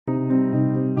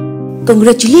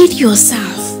Congratulate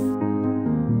yourself,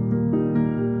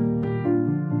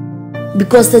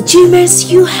 because the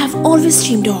achievements you have always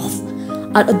dreamed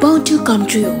of are about to come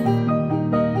true.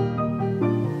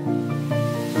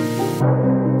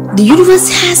 The universe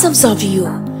has observed you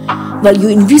while you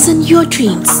envision your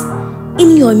dreams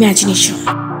in your imagination.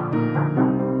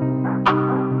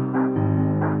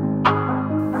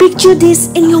 Picture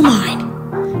this in your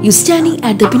mind, you standing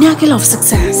at the pinnacle of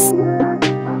success,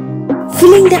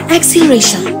 feeling the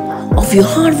exhilaration of your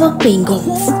hard work paying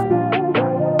off.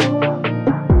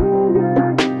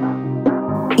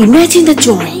 Imagine the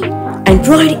joy and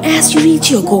pride as you reach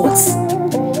your goals,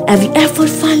 every effort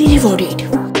finally rewarded.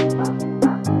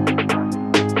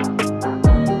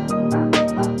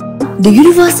 The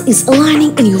universe is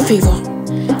aligning in your favor,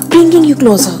 bringing you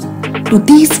closer to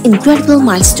these incredible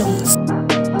milestones.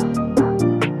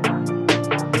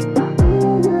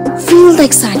 Feel the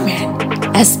excitement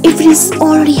as if it is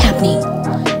already happening,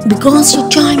 because your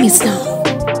time is now.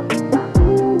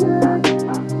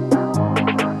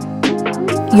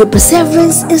 Your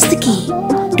perseverance is the key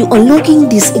to unlocking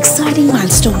these exciting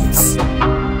milestones.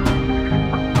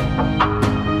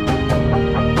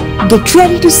 Get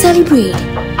ready to celebrate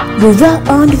your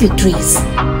well-earned victories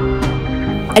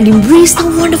and embrace the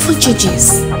wonderful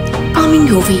changes coming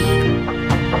your way.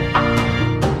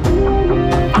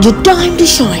 Your time to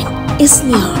shine is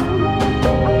near.